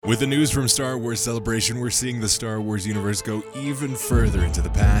With the news from Star Wars Celebration, we're seeing the Star Wars universe go even further into the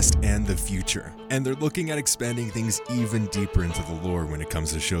past and the future. And they're looking at expanding things even deeper into the lore when it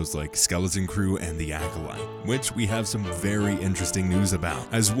comes to shows like Skeleton Crew and The Acolyte, which we have some very interesting news about,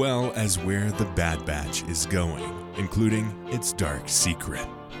 as well as where the Bad Batch is going, including its dark secret.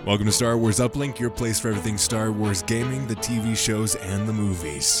 Welcome to Star Wars Uplink, your place for everything Star Wars gaming, the TV shows, and the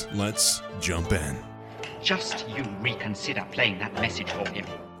movies. Let's jump in. Just you reconsider playing that message for him.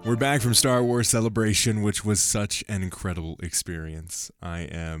 We're back from Star Wars Celebration, which was such an incredible experience. I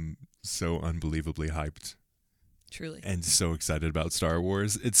am so unbelievably hyped. Truly. And so excited about Star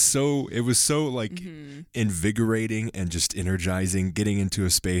Wars. It was so invigorating and just energizing, getting into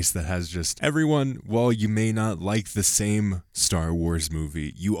a space that has just everyone, while you may not like the same Star Wars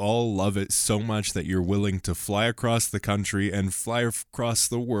movie, you all love it so much that you're willing to fly across the country and fly across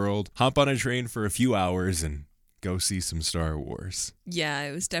the world, hop on a train for a few hours and go see some Star Wars. Yeah,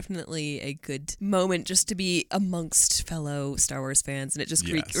 it was definitely a good moment just to be amongst fellow Star Wars fans, and it just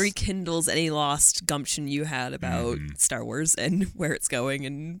rekindles any lost gumption you had about Star Wars and where it's going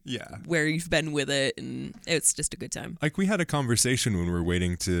and where you've been with it, and it's just a good time. Like, we had a conversation when we were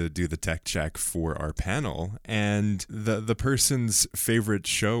waiting to do the tech check for our panel, and the person's favorite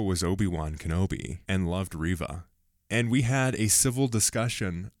show was Obi-Wan Kenobi and loved Reva. And we had a civil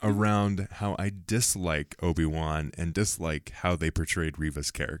discussion around how I dislike Obi-Wan and dislike how they portrayed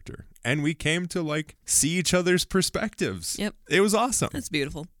Reva's character. And we came to, see each other's perspectives. Yep. It was awesome. That's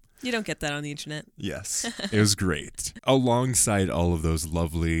beautiful. You don't get that on the internet. Yes, it was great. Alongside all of those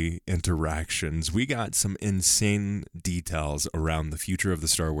lovely interactions, we got some insane details around the future of the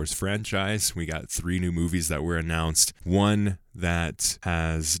Star Wars franchise. We got 3 new movies that were announced. One that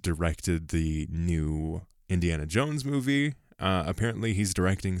has directed the new Indiana Jones movie. Apparently he's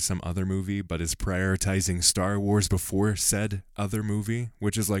directing some other movie, but is prioritizing Star Wars before said other movie,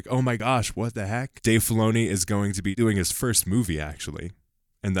 which is like, oh my gosh, what the heck? Dave Filoni is going to be doing his first movie, actually,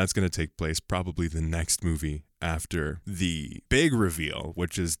 and that's going to take place probably the next movie after the big reveal,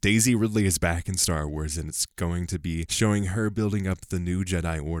 which is Daisy Ridley is back in Star Wars, and it's going to be showing her building up the new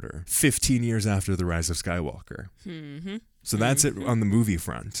Jedi Order 15 years after the Rise of Skywalker. So that's it on the movie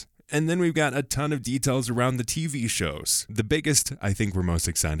front. And then we've got a ton of details around the TV shows. The biggest I think we're most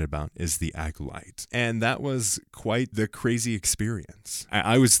excited about is The Acolyte. And that was quite the crazy experience.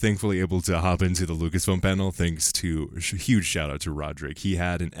 I was thankfully able to hop into the Lucasfilm panel thanks to a huge shout out to Roderick. He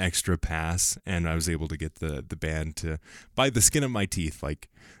had an extra pass and I was able to get the band to, by the skin of my teeth,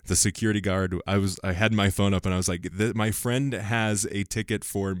 the security guard, I had my phone up and I was like, my friend has a ticket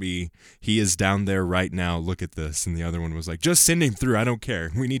for me. He is down there right now. Look at this. And the other one was like, just send him through. I don't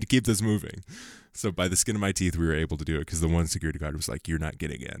care. We need to keep this moving. So by the skin of my teeth, we were able to do it because the one security guard was like, you're not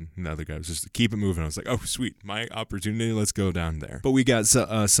getting in. And the other guy was just, keep it moving. I was like, oh, sweet. My opportunity. Let's go down there. But we got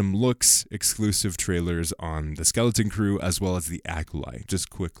some looks, exclusive trailers on the Skeleton Crew as well as the Acolyte.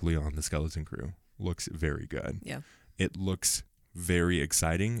 Just quickly on the Skeleton Crew. Looks very good. Yeah. It looks very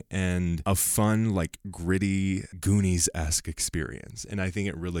exciting and a fun, gritty Goonies-esque experience. And I think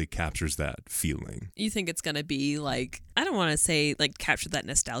it really captures that feeling. You think it's going to be I don't want to say capture that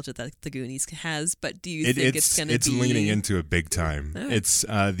nostalgia that the Goonies has, but do you think it's going to be... It's leaning into it big time. Oh. It's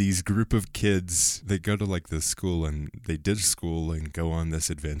these group of kids, they go to this school and they ditch school and go on this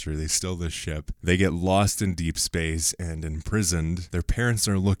adventure. They steal this ship. They get lost in deep space and imprisoned. Their parents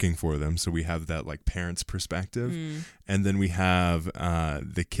are looking for them. So we have that parents' perspective. And then we have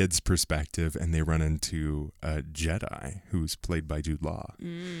the kids' perspective, and they run into a Jedi who's played by Jude Law.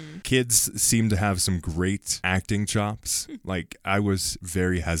 Kids seem to have some great acting chops. I was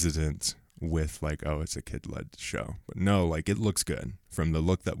very hesitant with it's a kid-led show. But no, it looks good. From the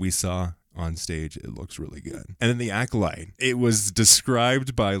look that we saw on stage, it looks really good. And then The Acolyte. It was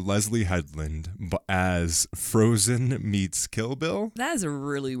described by Leslie Headland as Frozen meets Kill Bill. That is a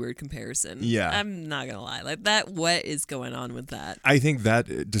really weird comparison. Yeah. I'm not going to lie. What is going on with that? I think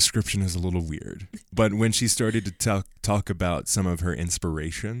that description is a little weird. But when she started to talk about some of her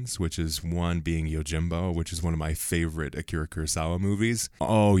inspirations, which is one being Yojimbo, which is one of my favorite Akira Kurosawa movies,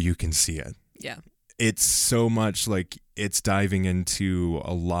 you can see it. Yeah. It's so much it's diving into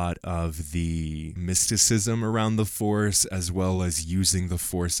a lot of the mysticism around the Force, as well as using the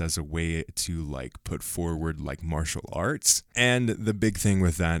Force as a way to put forward martial arts. And the big thing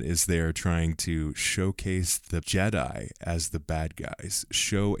with that is they're trying to showcase the Jedi as the bad guys,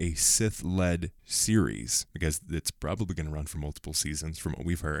 show a Sith-led series, because it's probably going to run for multiple seasons from what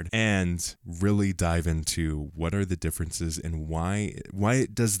we've heard, and really dive into what are the differences and why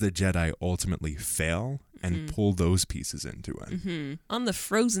does the Jedi ultimately fail and pull those pieces into it. Mm-hmm. On the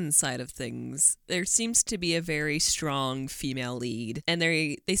Frozen side of things, there seems to be a very strong female lead, and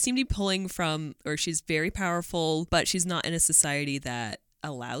they seem to be pulling from, or she's very powerful, but she's not in a society that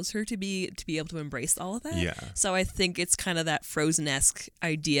allows her to be able to embrace all of that. Yeah. So I think it's kind of that Frozen-esque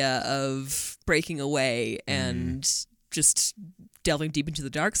idea of breaking away and just delving deep into the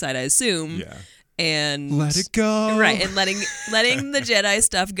dark side, I assume. Yeah. And let it go. Right, and letting the Jedi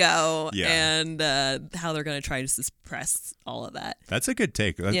stuff go, yeah. and how they're going to try to suppress all of that. That's a good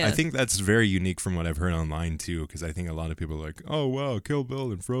take. Yeah. I think that's very unique from what I've heard online, too, because I think a lot of people are like, oh, wow, Kill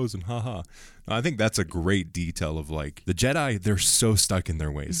Bill and Frozen, haha. I think that's a great detail of, like, the Jedi, they're so stuck in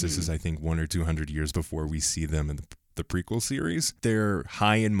their ways. Mm-hmm. This is, I think, 100 or 200 years before we see them in the prequel series. They're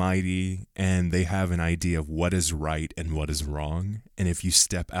high and mighty, and they have an idea of what is right and what is wrong. And if you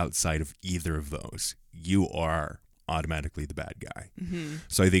step outside of either of those, you are automatically the bad guy. Mm-hmm.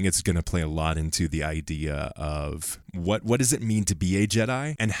 So I think it's going to play a lot into the idea of what does it mean to be a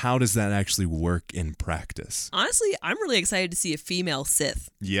Jedi, and how does that actually work in practice? Honestly, I'm really excited to see a female Sith.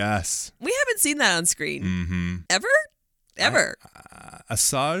 Yes. We haven't seen that on screen. Mm-hmm. Ever?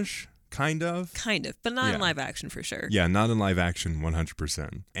 Asajj? Kind of, but not in live action for sure. Yeah, not in live action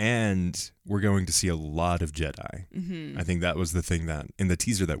 100%. And we're going to see a lot of Jedi. Mm-hmm. I think that was the thing that, in the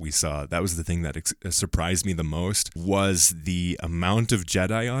teaser that we saw, that was the thing that surprised me the most, was the amount of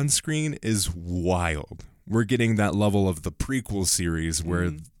Jedi on screen is wild. We're getting that level of the prequel series where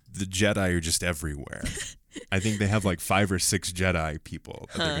the Jedi are just everywhere. I think they have like 5 or 6 Jedi people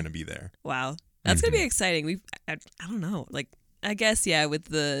that they're going to be there. Wow. That's going to be exciting. I don't know, like, I guess, yeah, with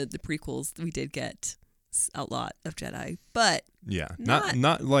the prequels, we did get a lot of Jedi, but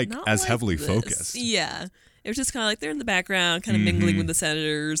not as heavily focused. Yeah. It was just kind of like they're in the background, kind of mingling with the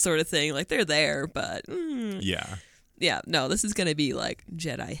senators sort of thing. Like, they're there, but... Yeah. Yeah, no, this is going to be, like,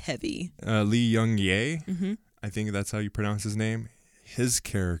 Jedi heavy. Lee Young-Ye, I think that's how you pronounce his name. His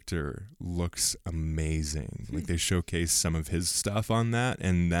character looks amazing. Like, they showcased some of his stuff on that,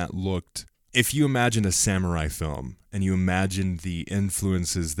 and that looked... If you imagine a samurai film and you imagine the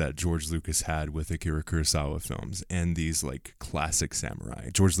influences that George Lucas had with Akira Kurosawa films and these like classic samurai,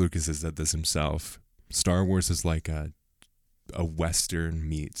 George Lucas has said this himself. Star Wars is like a Western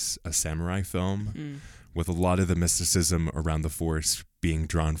meets a samurai film with a lot of the mysticism around the Force being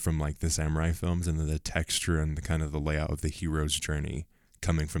drawn from like the samurai films, and then the texture and the kind of the layout of the hero's journey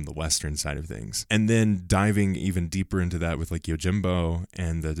coming from the Western side of things. And then diving even deeper into that with like Yojimbo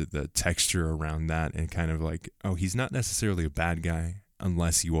and the texture around that, and kind of like, oh, he's not necessarily a bad guy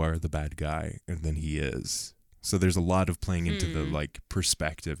unless you are the bad guy, and then he is. So there's a lot of playing into the like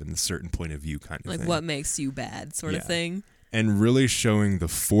perspective and the certain point of view kind of like thing. Like what makes you bad sort of thing. And really showing the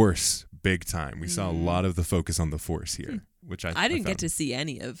Force big time. We saw a lot of the focus on the Force here. Which I didn't get to see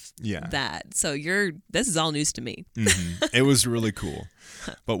any of that. So this is all news to me. It was really cool.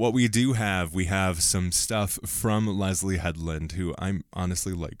 But what we do have, we have some stuff from Leslie Headland, who I'm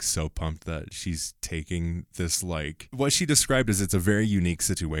honestly like so pumped that she's taking this, like what she described as it's a very unique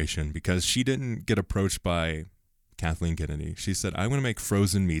situation, because she didn't get approached by Kathleen Kennedy. She said, I want to make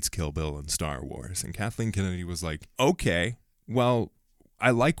Frozen meets Kill Bill in Star Wars. And Kathleen Kennedy was like, okay, well, I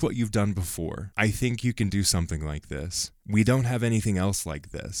like what you've done before. I think you can do something like this. We don't have anything else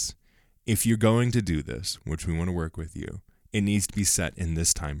like this. If you're going to do this, which we want to work with you, it needs to be set in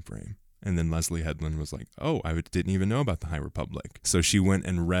this time frame. And then Leslie Headland was like, oh, I didn't even know about the High Republic. So she went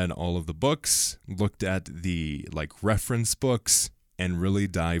and read all of the books, looked at the like reference books, and really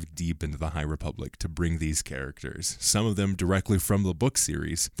dive deep into the High Republic to bring these characters, some of them directly from the book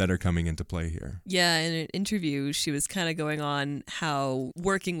series, that are coming into play here. Yeah, in an interview, she was kind of going on how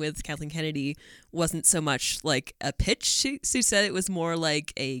working with Kathleen Kennedy wasn't so much like a pitch. She said it was more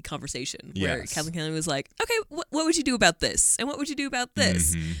like a conversation where Kathleen Kennedy was like, okay, what would you do about this? And what would you do about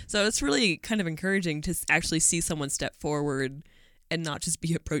this? So it's really kind of encouraging to actually see someone step forward and not just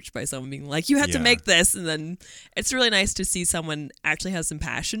be approached by someone being like, you have to make this. And then it's really nice to see someone actually have some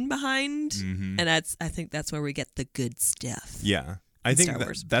passion behind. And I think that's where we get the good stuff. Yeah. I think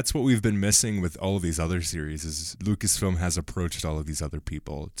that's what we've been missing with all of these other series, is Lucasfilm has approached all of these other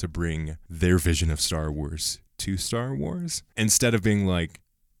people to bring their vision of Star Wars to Star Wars. Instead of being like,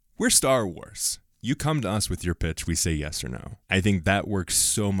 we're Star Wars. You come to us with your pitch, we say yes or no. I think that works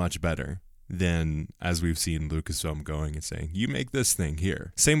so much better than, as we've seen Lucasfilm going and saying, you make this thing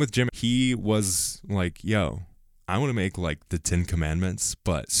here. Same with Jim. He was like, yo, I want to make like the 10 Commandments,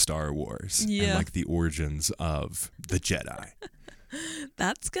 but Star Wars. And like the origins of the Jedi.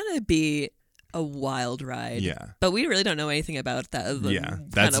 That's going to be a wild ride. Yeah. But we really don't know anything about that other than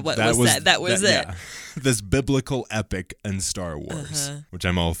that's kind of what was said. That was it. Yeah. This biblical epic in Star Wars, which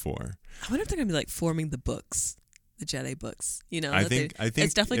I'm all for. I wonder if they're going to be like forming the books, the Jedi books. You know, I think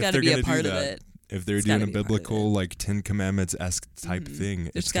it's definitely got to be a part of it. If they're doing a biblical, like, 10 Commandments-esque type thing,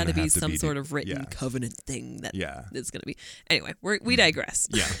 there's got to be some sort of written covenant thing that is going to be. Anyway, we digress.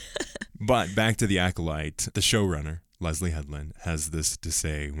 Yeah. But back to the Acolyte, the showrunner, Leslie Headland, has this to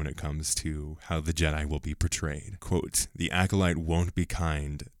say when it comes to how the Jedi will be portrayed. Quote, "The Acolyte won't be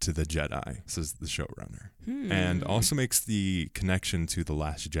kind to the Jedi," says the showrunner. And also makes the connection to The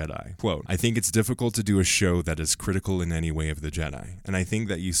Last Jedi. Quote, "I think it's difficult to do a show that is critical in any way of the Jedi. And I think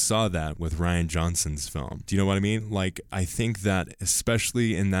that you saw that with Rian Johnson's film." Do you know what I mean? Like, I think that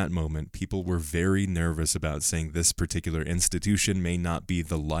especially in that moment, people were very nervous about saying this particular institution may not be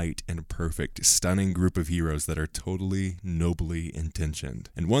the light and perfect, stunning group of heroes that are totally nobly intentioned.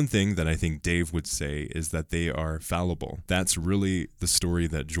 And one thing that I think Dave would say is that they are fallible. That's really the story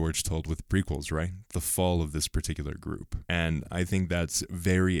that George told with prequels, right? The fall of this particular group. And I think that's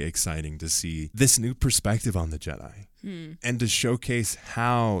very exciting to see this new perspective on the Jedi and to showcase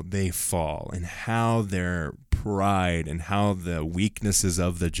how they fall and how their pride and how the weaknesses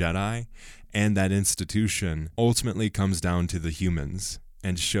of the Jedi and that institution ultimately comes down to the humans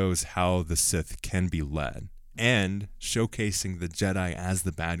and shows how the Sith can be led. And showcasing the Jedi as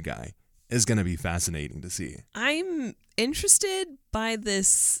the bad guy is going to be fascinating to see. I'm interested by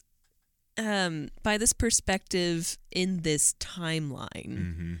this perspective in this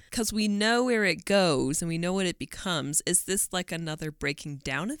timeline, because we know where it goes and we know what it becomes. Is this like another breaking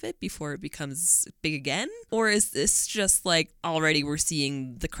down of it before it becomes big again? Or is this just like already we're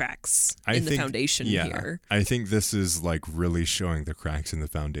seeing the cracks in the foundation here? I think this is like really showing the cracks in the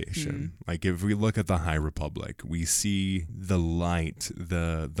foundation. Like if we look at the High Republic, we see the light,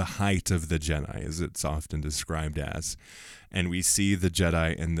 the height of the Jedi, as it's often described as. And we see the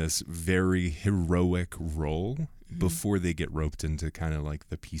Jedi in this very heroic role before they get roped into kind of like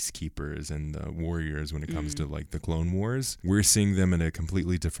the peacekeepers and the warriors when it comes to like the Clone Wars. We're seeing them in a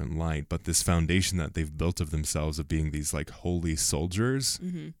completely different light, but this foundation that they've built of themselves of being these like holy soldiers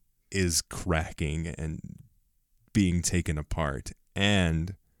is cracking and being taken apart.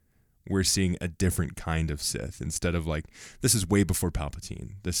 And we're seeing a different kind of Sith. Instead of like, this is way before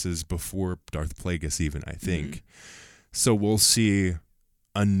Palpatine. This is before Darth Plagueis even, I think. So we'll see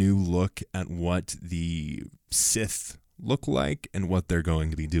a new look at what the Sith look like and what they're going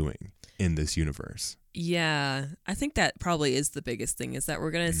to be doing in this universe. Yeah, I think that probably is the biggest thing, is that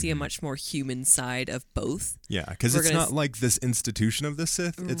we're going to see a much more human side of both. Yeah, because it's not like this institution of the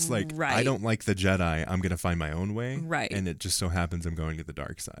Sith. It's like, I don't like the Jedi, I'm going to find my own way. Right. And it just so happens I'm going to the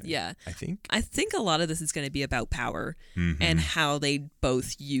dark side. Yeah. I think a lot of this is going to be about power and how they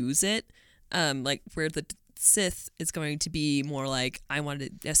both use it. Like where the Sith is going to be more like, I want to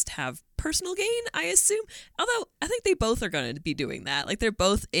just have personal gain, I assume. Although I think they both are going to be doing that. Like they're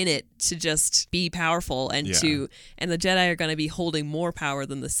both in it to just be powerful and and the Jedi are going to be holding more power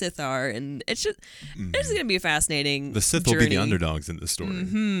than the Sith are, and it's just going to be a fascinating The Sith journey. Will be the underdogs in this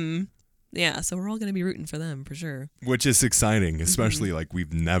story. Yeah, so we're all going to be rooting for them for sure. Which is exciting, especially like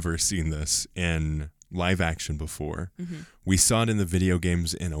we've never seen this in live action before. We saw it in the video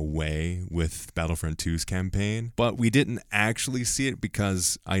games in a way with Battlefront 2's campaign, but we didn't actually see it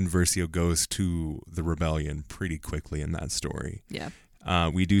because Iden Versio goes to the rebellion pretty quickly in that story. Yeah.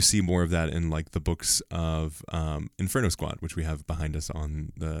 We do see more of that in like the books of Inferno Squad, which we have behind us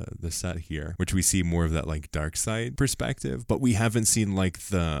on the set here, which we see more of that like dark side perspective, but we haven't seen like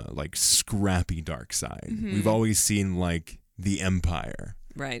the like scrappy dark side. We've always seen like the Empire,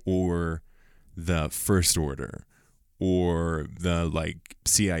 right, or the First Order, or the like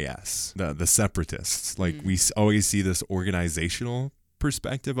CIS, the separatists. Like we always see this organizational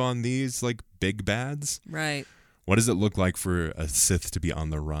perspective on these like big bads. Right. What does it look like for a Sith to be on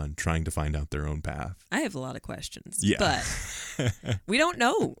the run, trying to find out their own path? I have a lot of questions. Yeah. But we don't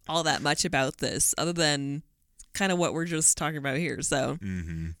know all that much about this other than kind of what we're just talking about here. So,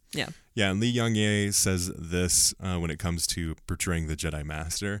 yeah. Yeah, and Lee Young-Ye says this when it comes to portraying the Jedi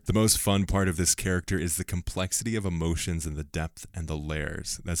Master. The most fun part of this character is the complexity of emotions and the depth and the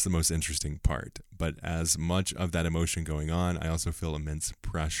layers. That's the most interesting part. But as much of that emotion going on, I also feel immense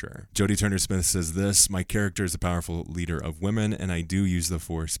pressure. Jodie Turner-Smith says this: my character is a powerful leader of women, and I do use the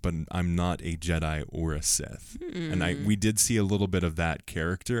Force, but I'm not a Jedi or a Sith. And we did see a little bit of that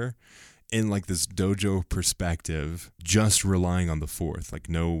character in like this dojo perspective, just relying on the Force, like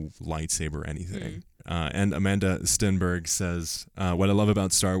no lightsaber or anything. And Amanda Stenberg says, what I love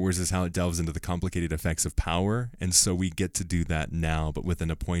about Star Wars is how it delves into the complicated effects of power, and so we get to do that now, but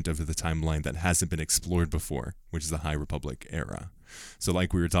within a point of the timeline that hasn't been explored before, which is the High Republic era. So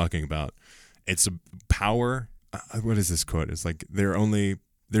like we were talking about, it's a power. What is this quote? It's like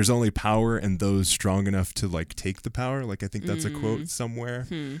there's only power and those strong enough to like take the power. Like I think that's a quote somewhere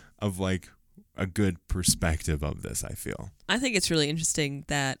of like a good perspective of this, I feel. I think it's really interesting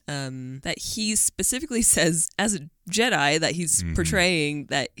that that he specifically says as a Jedi that he's portraying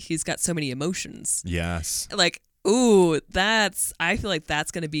that he's got so many emotions. Yes. Like, I feel like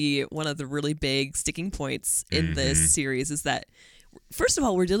that's going to be one of the really big sticking points in this series is that, first of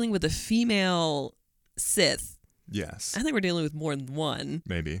all, we're dealing with a female Sith. Yes. I think we're dealing with more than one.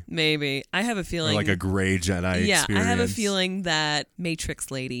 Maybe. I have a feeling. Or like a gray Jedi experience. I have a feeling that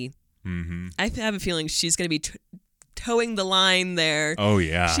Matrix lady, I have a feeling she's going to be towing the line there. Oh,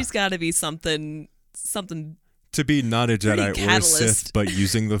 yeah. She's got to be something. To be not a Jedi or a Sith, but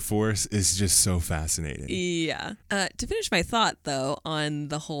using the Force is just so fascinating. Yeah. To finish my thought, though, on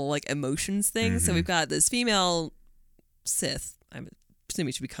the whole like emotions thing, so we've got this female Sith. I'm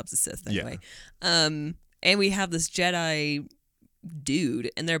assuming she becomes a Sith anyway. Yeah. And we have this Jedi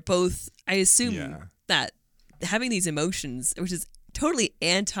dude, and they're both, I assume that having these emotions, which is totally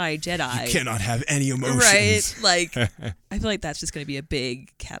anti-Jedi. You cannot have any emotions. Right? Like, I feel like that's just going to be a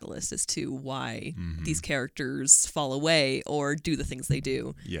big catalyst as to why these characters fall away or do the things they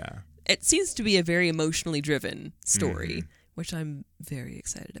do. Yeah. It seems to be a very emotionally driven story, which I'm very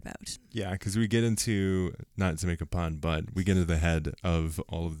excited about. Yeah, because we get into, not to make a pun, but we get into the head of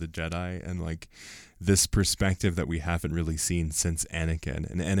all of the Jedi and like this perspective that we haven't really seen since Anakin.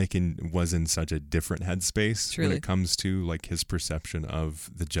 And Anakin was in such a different headspace when it comes to like his perception of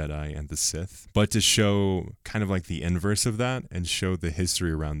the Jedi and the Sith. But to show kind of like the inverse of that and show the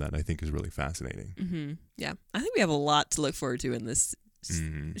history around that, I think is really fascinating. Yeah, I think we have a lot to look forward to in this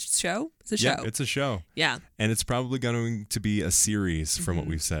show. It's a show. Yeah, it's a show. Yeah. And it's probably going to be a series from what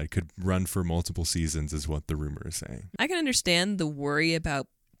we've said. Could run for multiple seasons is what the rumor is saying. I can understand the worry about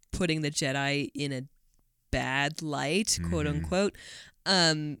putting the Jedi in a bad light, quote unquote,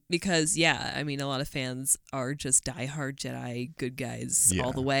 because I mean a lot of fans are just diehard Jedi good guys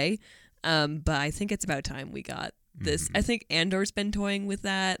all the way, but I think it's about time we got this. I think Andor's been toying with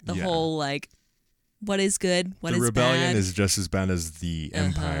that, the whole like what is good, what is bad. The rebellion is just as bad as the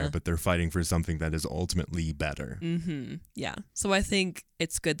Empire, but they're fighting for something that is ultimately better. Yeah, so I think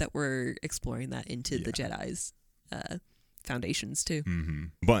it's good that we're exploring that into the Jedi's foundations too.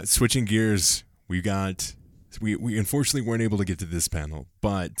 But switching gears, we unfortunately weren't able to get to this panel,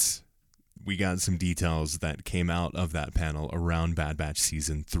 but we got some details that came out of that panel around Bad Batch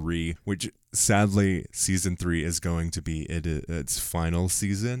Season 3, which sadly Season 3 is going to be its final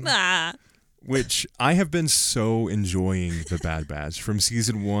season. Which I have been so enjoying the Bad Batch from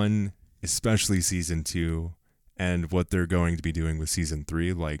Season 1, especially Season 2. And what they're going to be doing with Season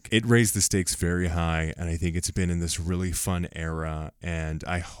 3, like, it raised the stakes very high, and I think it's been in this really fun era, and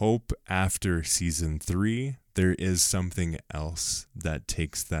I hope after Season 3, there is something else that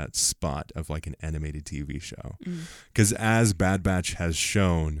takes that spot of, like, an animated TV show. Because as Bad Batch has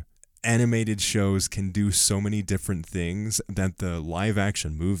shown, animated shows can do so many different things that the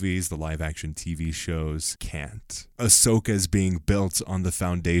live-action movies, the live-action TV shows can't. Ahsoka is being built on the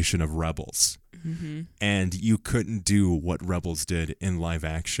foundation of Rebels. And you couldn't do what Rebels did in live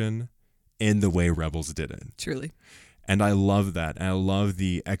action in the way Rebels did it. Truly. And I love that. And I love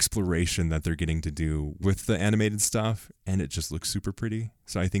the exploration that they're getting to do with the animated stuff. And it just looks super pretty.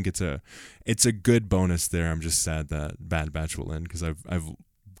 So I think it's a good bonus there. I'm just sad that Bad Batch will end because I've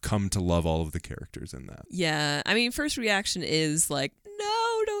come to love all of the characters in that. Yeah. I mean, first reaction is like,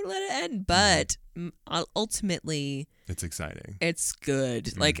 no, don't let it end. But ultimately, it's exciting. It's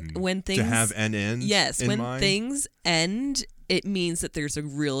good. Like when things to have an end. Yes, when things end, it means that there's a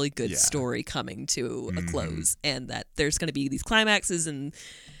really good story coming to a close, and that there's going to be these climaxes and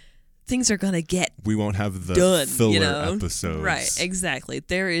things are going to get we won't have the done, filler episodes. Right, exactly.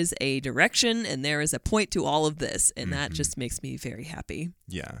 There is a direction and there is a point to all of this, and that just makes me very happy.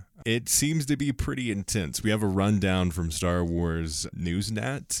 Yeah. It seems to be pretty intense. We have a rundown from Star Wars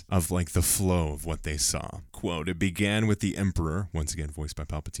Newsnet of like the flow of what they saw. Quote, it began with the Emperor, once again voiced by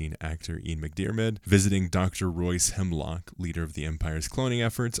Palpatine actor Ian McDiarmid, visiting Dr. Royce Hemlock, leader of the Empire's cloning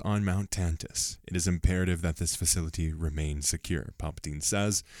efforts on Mount Tantus. It is imperative that this facility remain secure, Palpatine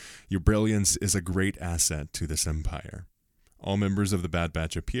says. Your brilliance is a great asset to this Empire. All members of the Bad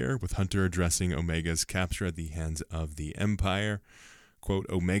Batch appear, with Hunter addressing Omega's capture at the hands of the Empire. quote,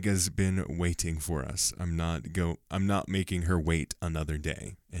 Omega's been waiting for us. I'm not making her wait another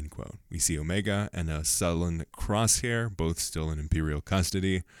day, end quote. We see Omega and a sullen Crosshair, both still in Imperial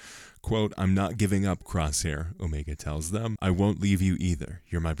custody. Quote, I'm not giving up, Crosshair, Omega tells them. I won't leave you either.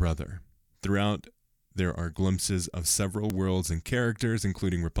 You're my brother. Throughout, there are glimpses of several worlds and characters,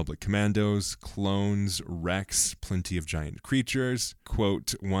 including Republic Commandos, clones, Rex, plenty of giant creatures.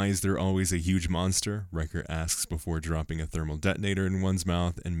 Quote, why is there always a huge monster? Riker asks before dropping a thermal detonator in one's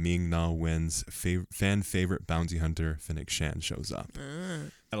mouth, and Ming-Na Wen's fan favorite bounty hunter, Fennec Shan, shows up.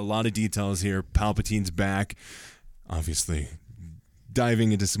 Got a lot of details here. Palpatine's back. Obviously,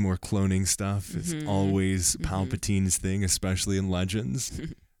 diving into some more cloning stuff is always Palpatine's thing, especially in Legends.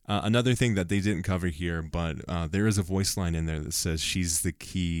 Another thing that they didn't cover here, but there is a voice line in there that says she's the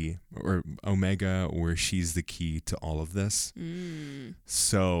key, or Omega, or she's the key to all of this.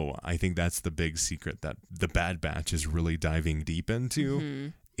 So I think that's the big secret that the Bad Batch is really diving deep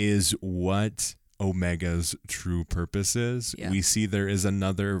into, is what Omega's true purpose is. Yeah. We see there is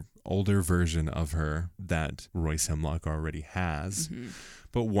another older version of her that Royce Hemlock already has.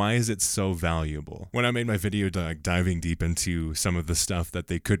 But why is it so valuable? When I made my video diving deep into some of the stuff that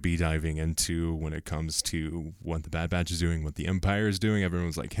they could be diving into when it comes to what the Bad Batch is doing, what the Empire is doing, everyone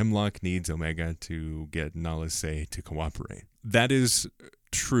was like, Hemlock needs Omega to get Nala Se to cooperate. That is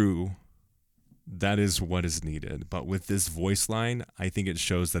true. That is what is needed. But with this voice line, I think it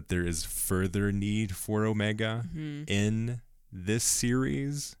shows that there is further need for Omega in this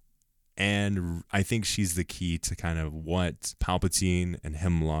series. And I think she's the key to kind of what Palpatine and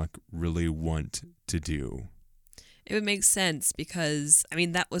Hemlock really want to do. It would make sense because, I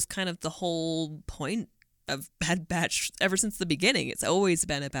mean, that was kind of the whole point of Bad Batch ever since the beginning. It's always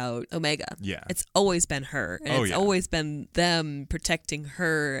been about Omega. Yeah. It's always been her. And it's always been them protecting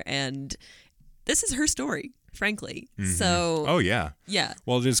her. And this is her story, frankly. So. Oh, yeah. Yeah.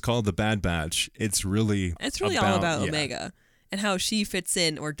 Well, it is called the Bad Batch. It's really all about Omega. And how she fits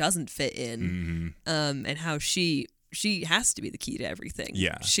in or doesn't fit in, and how she has to be the key to everything.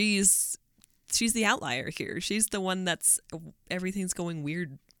 Yeah, she's the outlier here. She's the one that's everything's going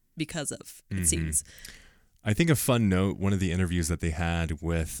weird because of. It seems. I think a fun note, one of the interviews that they had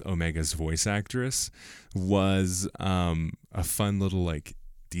with Omega's voice actress was a fun little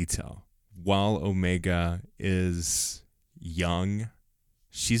detail. While Omega is young,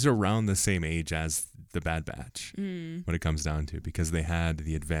 she's around the same age as the Bad Batch when it comes down to, because they had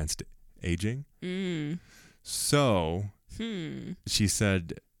the advanced aging. So she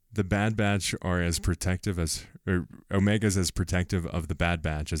said the Bad Batch are as protective as, or Omega's as protective of the Bad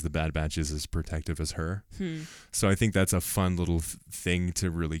Batch as the Bad Batch is as protective as her. So I think that's a fun little thing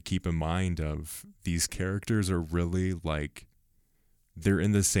to really keep in mind of these characters are really they're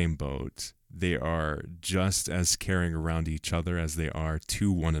in the same boat. They are just as caring around each other as they are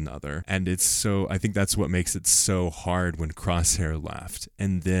to one another. And I think that's what makes it so hard when Crosshair left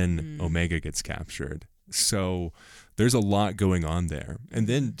and then Omega gets captured. So there's a lot going on there. And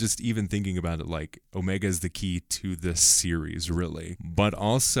then just even thinking about it, Omega is the key to this series, really. But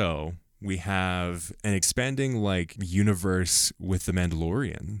also, we have an expanding universe with The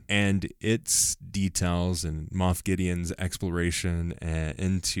Mandalorian and its details and Moff Gideon's exploration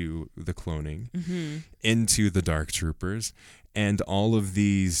into the cloning, into the Dark Troopers, and all of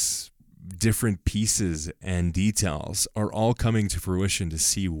these different pieces and details are all coming to fruition to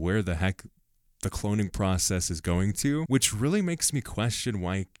see where the heck the cloning process is going to, which really makes me question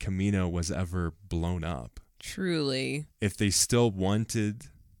why Kamino was ever blown up. Truly. If they still wanted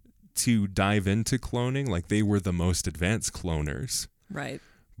to dive into cloning, they were the most advanced cloners. Right.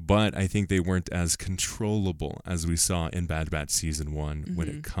 But I think they weren't as controllable as we saw in Bad Batch Season 1 when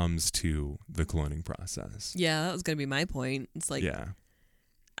it comes to the cloning process. Yeah, that was going to be my point. It's I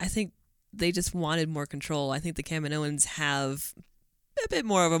think they just wanted more control. I think the Kaminoans have a bit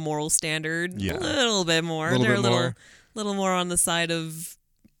more of a moral standard. Yeah. A little bit more. They're a little more on the side of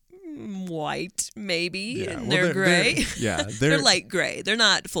white, maybe, and they're gray. They're light gray. They're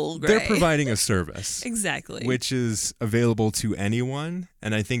not full gray. They're providing a service. Exactly. Which is available to anyone,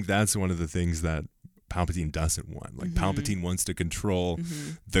 and I think that's one of the things that Palpatine doesn't want. Palpatine wants to control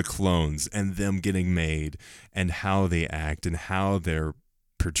the clones and them getting made and how they act and how they're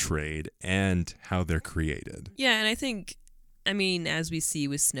portrayed and how they're created. Yeah, and I think, as we see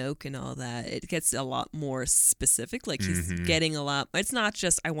with Snoke and all that, it gets a lot more specific. He's getting a lot. It's not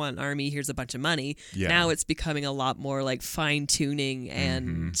just, I want an army, here's a bunch of money. Yeah. Now it's becoming a lot more fine-tuning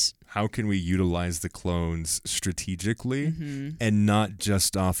and... How can we utilize the clones strategically and not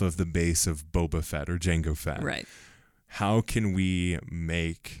just off of the base of Boba Fett or Jango Fett? Right. How can we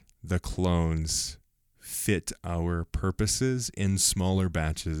make the clones fit our purposes in smaller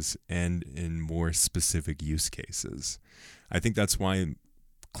batches and in more specific use cases. I think that's why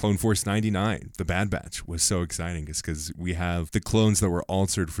Clone Force 99, the Bad Batch, was so exciting, is because we have the clones that were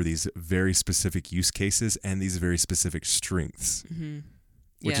altered for these very specific use cases and these very specific strengths,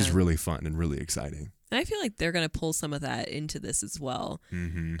 which is really fun and really exciting. And I feel like they're going to pull some of that into this as well.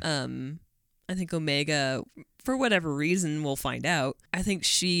 I think Omega, for whatever reason, we'll find out. I think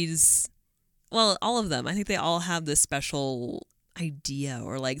she's, well, all of them. I think they all have this special idea,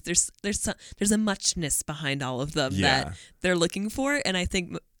 or like there's a muchness behind all of them that they're looking for, and I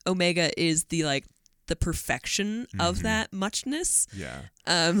think Omega is the perfection of that muchness.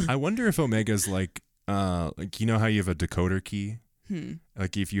 I wonder if Omega's like you know how you have a decoder key.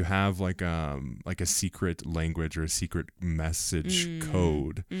 Like if you have like a secret language or a secret message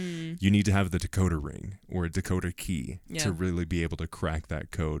code, you need to have the decoder ring or a decoder key to really be able to crack that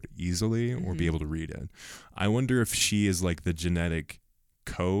code easily or be able to read it. I wonder if she is like the genetic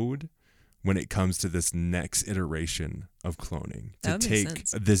code when it comes to this next iteration of cloning. To take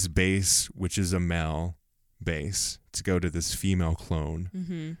this base, which is a male base, to go to this female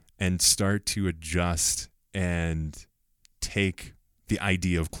clone and start to adjust and take the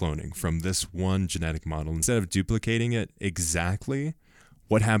idea of cloning from this one genetic model. Instead of duplicating it exactly,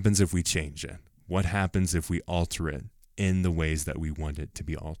 what happens if we change it? What happens if we alter it in the ways that we want it to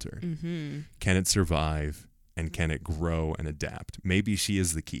be altered? Can it survive, and can it grow and adapt? Maybe she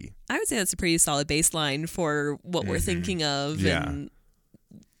is the key. I would say that's a pretty solid baseline for what we're thinking of and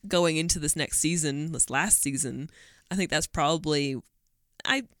going into this next season, this last season. I think that's probably,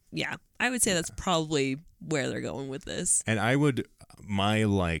 I would say that's probably where they're going with this. And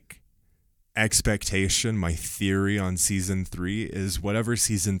my expectation, my theory on season 3 is whatever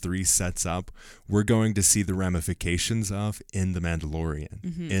season 3 sets up, we're going to see the ramifications of in The Mandalorian,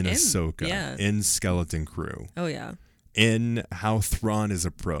 in Ahsoka, in Skeleton Crew. Oh, yeah. In how Thrawn is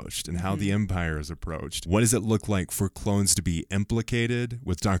approached and how the Empire is approached. What does it look like for clones to be implicated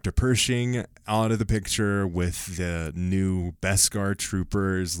with Dr. Pershing out of the picture, with the new Beskar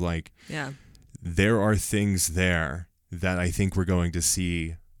troopers? There are things there that I think we're going to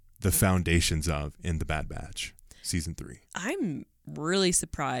see the foundations of in The Bad Batch, season 3. I'm really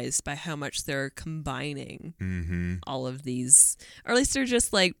surprised by how much they're combining all of these, or at least they're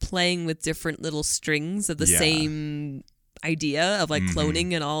just playing with different little strings of the same idea of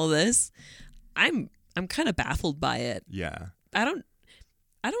cloning and all of this. I'm kind of baffled by it. Yeah. I don't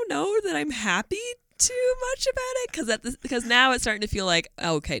know that I'm happy too much about it, because now it's starting to feel like,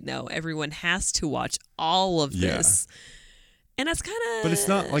 okay, no, everyone has to watch all of this. And that's kind of... But it's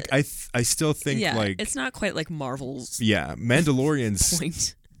not I still think it's not quite like Marvel's Mandalorian's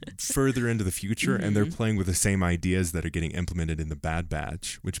point. Further into the future, and they're playing with the same ideas that are getting implemented in The Bad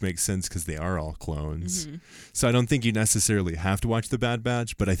Batch, which makes sense because they are all clones. So I don't think you necessarily have to watch The Bad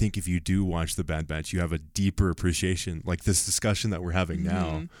Batch, but I think if you do watch The Bad Batch, you have a deeper appreciation, like this discussion that we're having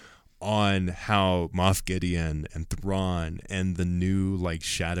now, on how Moff Gideon and Thrawn and the new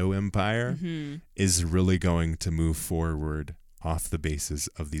Shadow Empire is really going to move forward off the basis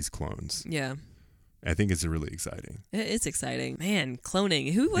of these clones. Yeah. I think it's really exciting. It's exciting. Man,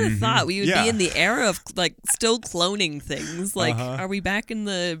 cloning. Who would have thought we would be in the era of still cloning things? Are we back in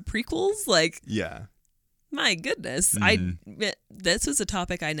the prequels? My goodness. This was a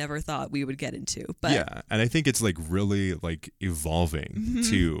topic I never thought we would get into. But and I think it's really evolving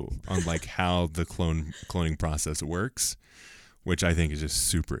too on how the cloning process works, which I think is just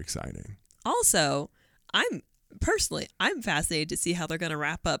super exciting. Also, I'm fascinated to see how they're going to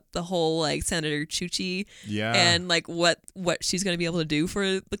wrap up the whole Senator Chuchi and what she's going to be able to do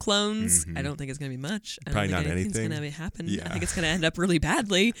for the clones. I don't think it's going to be much. Probably not anything's going to happen. I think it's going to end up really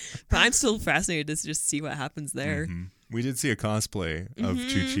badly, but I'm still fascinated to just see what happens there. We did see a cosplay of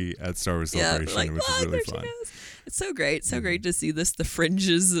Chuchi at Star Wars Celebration, which is really fun. It's so great. So great to see the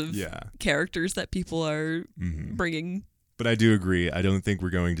fringes of characters that people are bringing. But I do agree. I don't think we're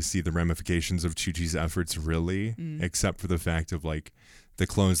going to see the ramifications of Chuchi's efforts really, except for the fact of the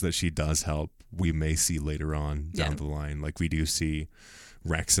clones that she does help, we may see later on down the line. We do see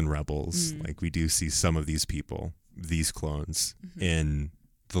Rex and Rebels. We do see some of these people, these clones, in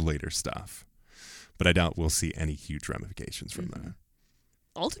the later stuff. But I doubt we'll see any huge ramifications from that.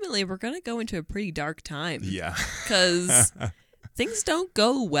 Ultimately, we're going to go into a pretty dark time. Yeah. Because... things don't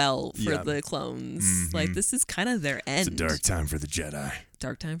go well for the clones. This is kind of their end. It's a dark time for the Jedi.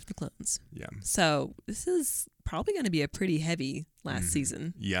 Dark time for the clones. Yeah. So this is probably going to be a pretty heavy last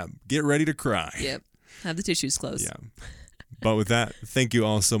season. Yeah. Get ready to cry. Yep. Have the tissues close. Yeah. But with that, thank you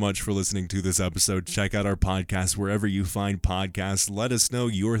all so much for listening to this episode. Check out our podcast wherever you find podcasts. Let us know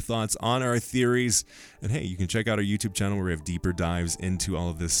your thoughts on our theories. And hey, you can check out our YouTube channel where we have deeper dives into all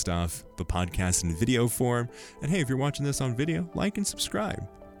of this stuff, the podcast in video form. And hey, if you're watching this on video, like and subscribe.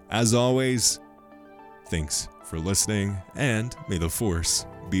 As always, thanks for listening, and may the Force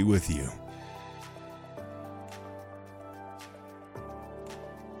be with you.